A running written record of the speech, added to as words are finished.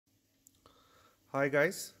Hi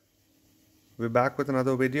guys, we're back with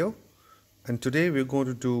another video, and today we're going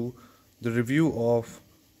to do the review of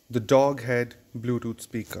the dog head Bluetooth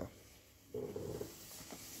speaker.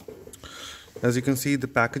 As you can see the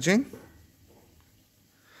packaging,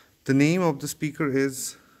 the name of the speaker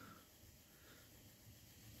is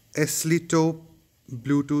Elistooop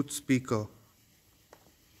Bluetooth speaker.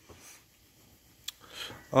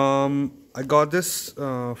 I got this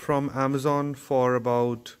from Amazon for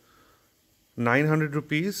about 900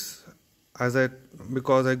 rupees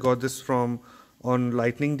because I got this from on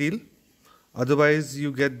lightning deal. Otherwise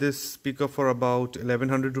you get this speaker for about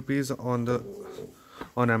 1100 rupees on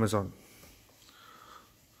Amazon.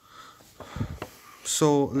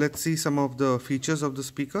 So let's see some of the features of the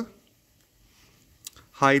speaker.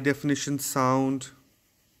 High definition sound,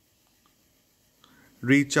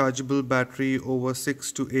 rechargeable battery over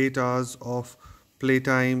 6 to 8 hours of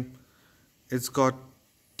playtime. It's got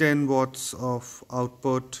 10 watts of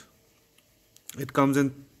output. It comes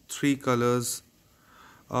in 3 colors.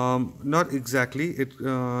 Not exactly,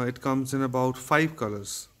 it comes in about 5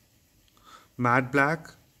 colors: matte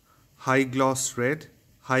black, high gloss red,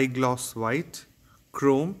 high gloss white,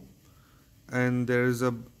 chrome, and there is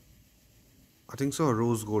a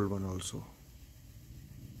rose gold one also.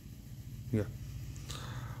 Yeah.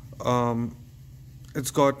 It's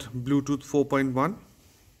got Bluetooth 4.1,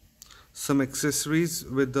 some accessories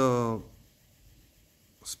with the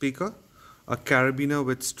speaker, a carabiner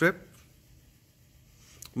with strip,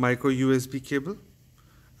 micro USB cable,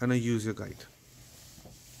 and a user guide.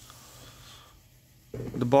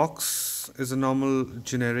 The box is a normal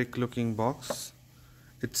generic looking box.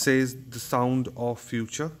 It says the sound of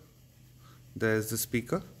future. There's the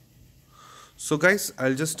speaker. So guys,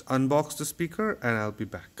 I'll just unbox the speaker and I'll be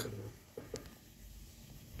back.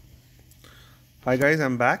 Hi guys,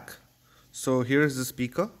 I'm back. So here is the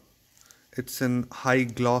speaker. It's in high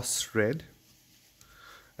gloss red.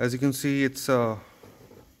 As you can see, it's a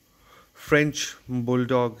French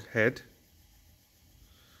bulldog head,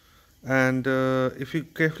 and if you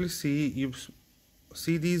carefully see, you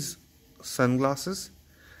see these sunglasses.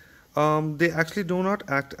 They actually do not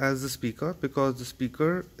act as the speaker because the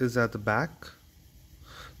speaker is at the back.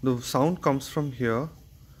 The sound comes from here.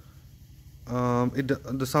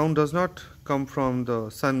 The sound does not come from the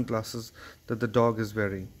sunglasses that the dog is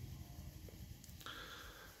wearing.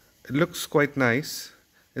 It looks quite nice.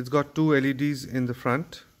 It's got 2 LEDs in the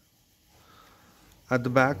front. At the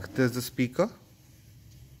back there's the speaker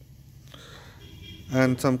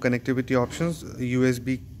and some connectivity options,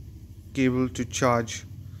 USB cable to charge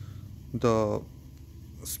the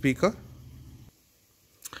speaker.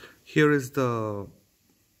 Here is the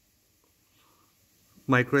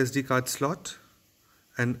micro SD card slot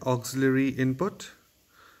and auxiliary input.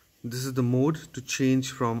 This is the mode to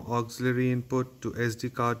change from auxiliary input to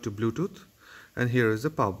SD card to Bluetooth, and here is the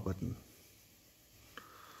power button.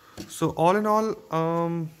 So all in all,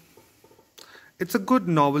 it's a good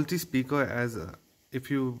novelty speaker,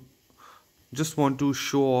 if you just want to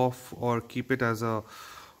show off or keep it as a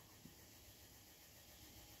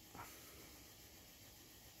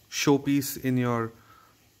showpiece in your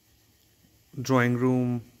drawing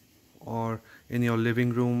room or in your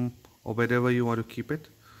living room or wherever you want to keep it.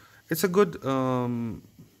 It's a good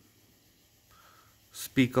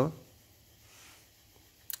speaker,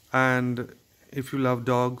 and if you love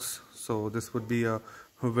dogs, so this would be a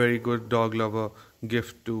very good dog lover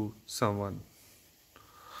gift to someone,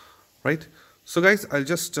 right? So guys, I'll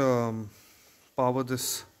just power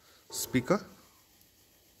this speaker.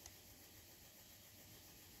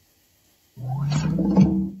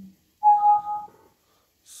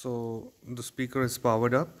 So the speaker is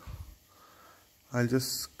powered up. I'll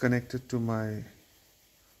just connect it to my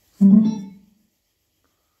phone.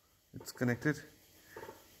 It's connected.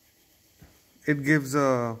 It gives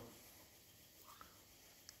a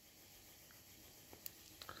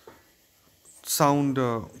sound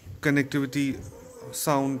connectivity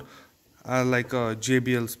sound like a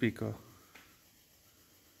JBL speaker.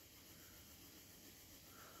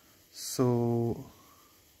 So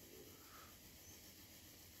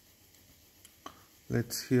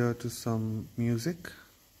let's hear to some music.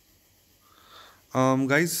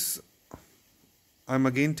 Guys, I'm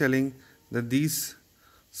again telling that these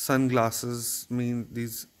sunglasses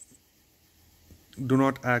these do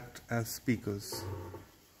not act as speakers.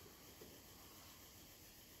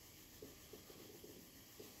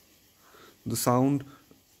 The sound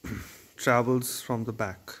travels from the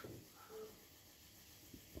back.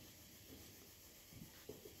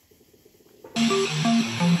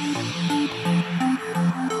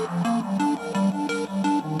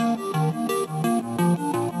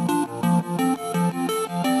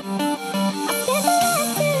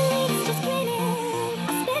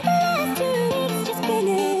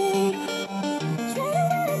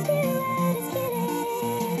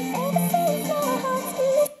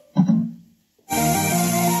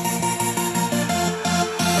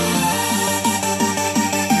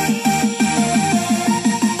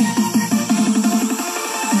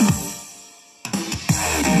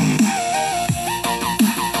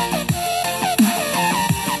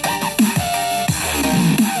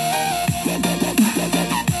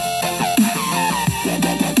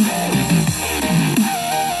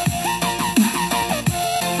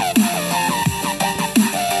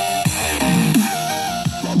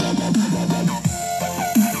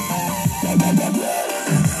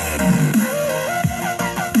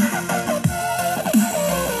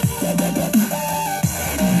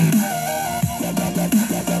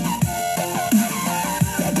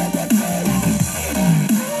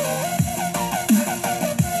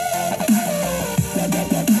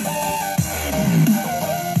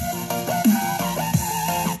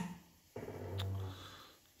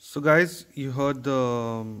 So guys, you heard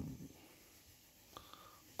the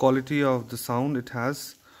quality of the sound it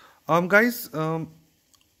has. Guys,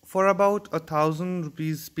 for about 1,000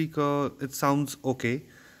 rupees speaker, it sounds okay.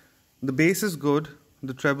 The bass is good,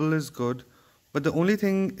 the treble is good, but the only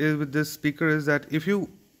thing is with this speaker is that if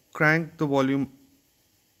you crank the volume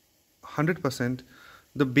 100%,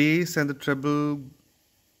 the bass and the treble,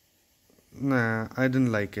 nah, I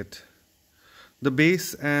didn't like it. The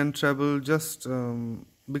bass and treble just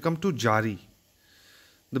become too jarry.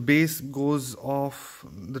 The bass goes off,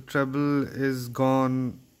 the treble is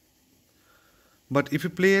gone. But if you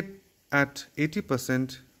play it at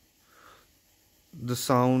 80%, the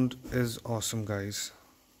sound is awesome, guys.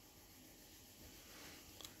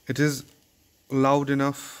 It is loud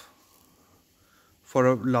enough for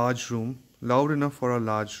a large room,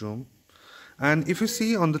 And if you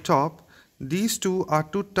see on the top, these two are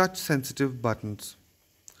two touch sensitive buttons.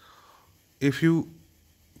 If you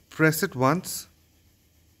press it once,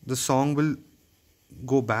 the song will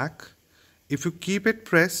go back. If you keep it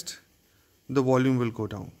pressed, the volume will go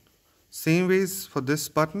down. Same ways for this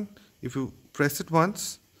button, if you press it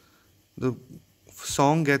once, the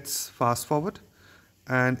song gets fast forward,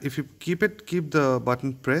 and if you keep the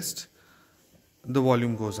button pressed, the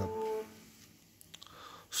volume goes up.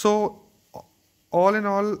 So all in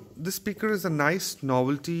all, this speaker is a nice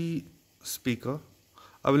novelty speaker.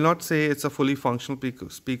 I will not say it's a fully functional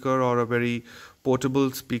speaker or a very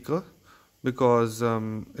portable speaker, because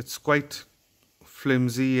it's quite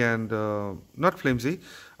flimsy and not flimsy,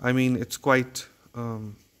 I mean it's quite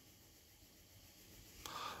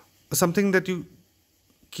something that you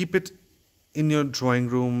keep it in your drawing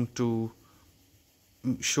room to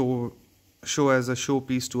show as a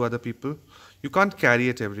showpiece to other people. You can't carry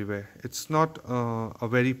it everywhere. It's not a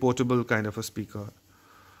very portable kind of a speaker.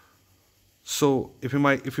 So if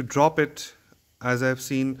you drop it, as I've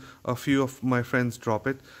seen a few of my friends drop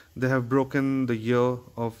it, they have broken the ear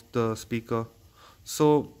of the speaker.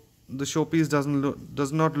 So the showpiece does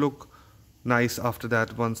not look nice after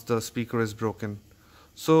that once the speaker is broken.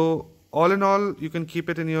 So all in all, you can keep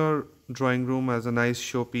it in your drawing room as a nice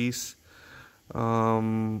showpiece.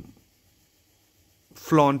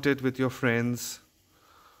 Flaunt it with your friends,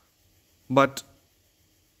 but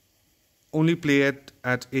only play it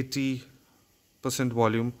at 80%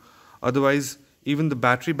 volume. Otherwise, even the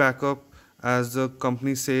battery backup, as the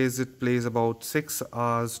company says, it plays about 6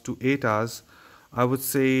 hours to 8 hours. I would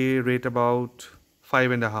say rate about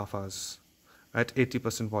 5.5 hours at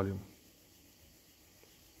 80% volume.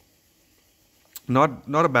 Not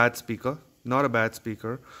a bad speaker. Not a bad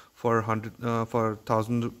speaker for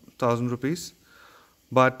 1,000 rupees.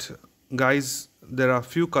 But guys, there are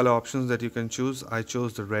few color options that you can choose. I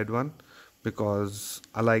chose the red one because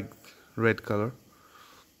I like red color,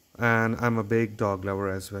 and I'm a big dog lover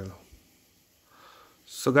as well.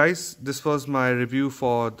 So guys, this was my review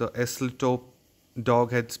for the Elistooop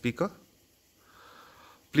dog head speaker.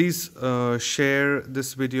 Please share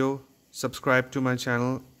this video, subscribe to my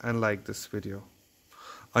channel, and like this video.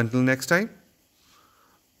 Until next time.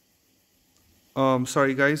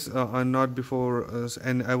 Sorry guys, I'm not before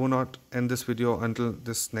and I will not end this video until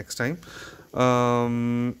this next time.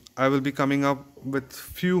 I will be coming up with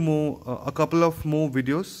a couple of more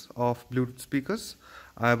videos of Bluetooth speakers.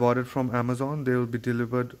 I bought it from Amazon. They will be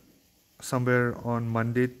delivered somewhere on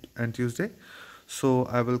Monday and Tuesday. So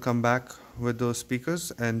I will come back with those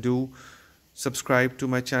speakers, and do subscribe to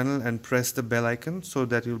my channel and press the bell icon so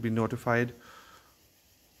that you'll be notified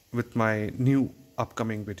with my new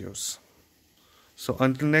upcoming videos. So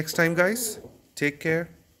until next time guys, take care.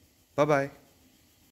 Bye bye.